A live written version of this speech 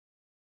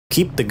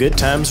Keep the good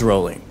times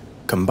rolling.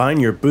 Combine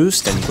your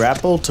boost and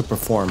grapple to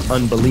perform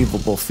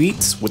unbelievable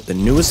feats with the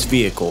newest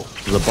vehicle,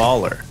 the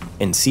Baller,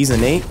 in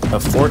Season 8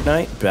 of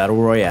Fortnite Battle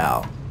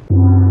Royale.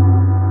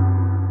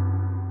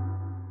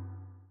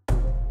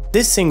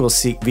 This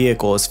single-seat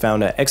vehicle is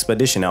found at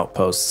Expedition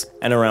Outposts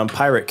and around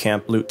pirate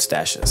camp loot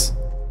stashes.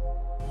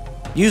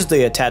 Use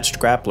the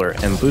attached Grappler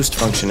and Boost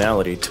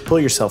functionality to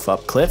pull yourself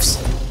up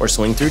cliffs or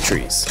swing through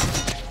trees.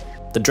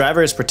 The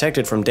driver is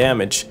protected from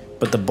damage,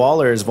 but the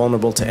Baller is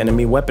vulnerable to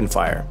enemy weapon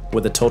fire,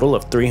 with a total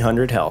of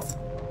 300 health.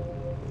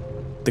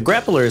 The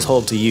Grappler is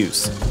hold to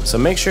use, so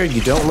make sure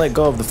you don't let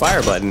go of the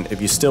fire button if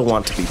you still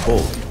want to be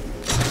pulled.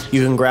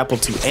 You can grapple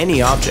to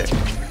any object,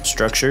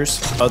 structures,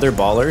 other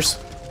Ballers,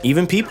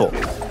 even people.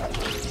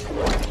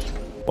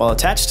 While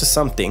attached to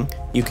something,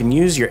 you can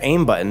use your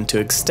aim button to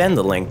extend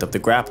the length of the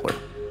Grappler.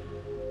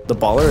 The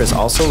Baller is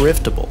also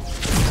riftable.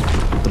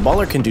 The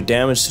Baller can do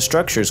damage to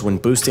structures when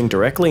boosting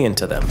directly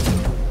into them.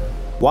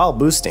 While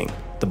boosting,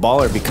 the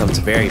Baller becomes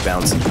very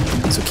bouncy,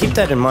 so keep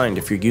that in mind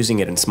if you're using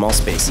it in small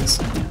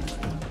spaces.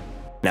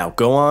 Now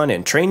go on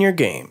and train your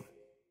game.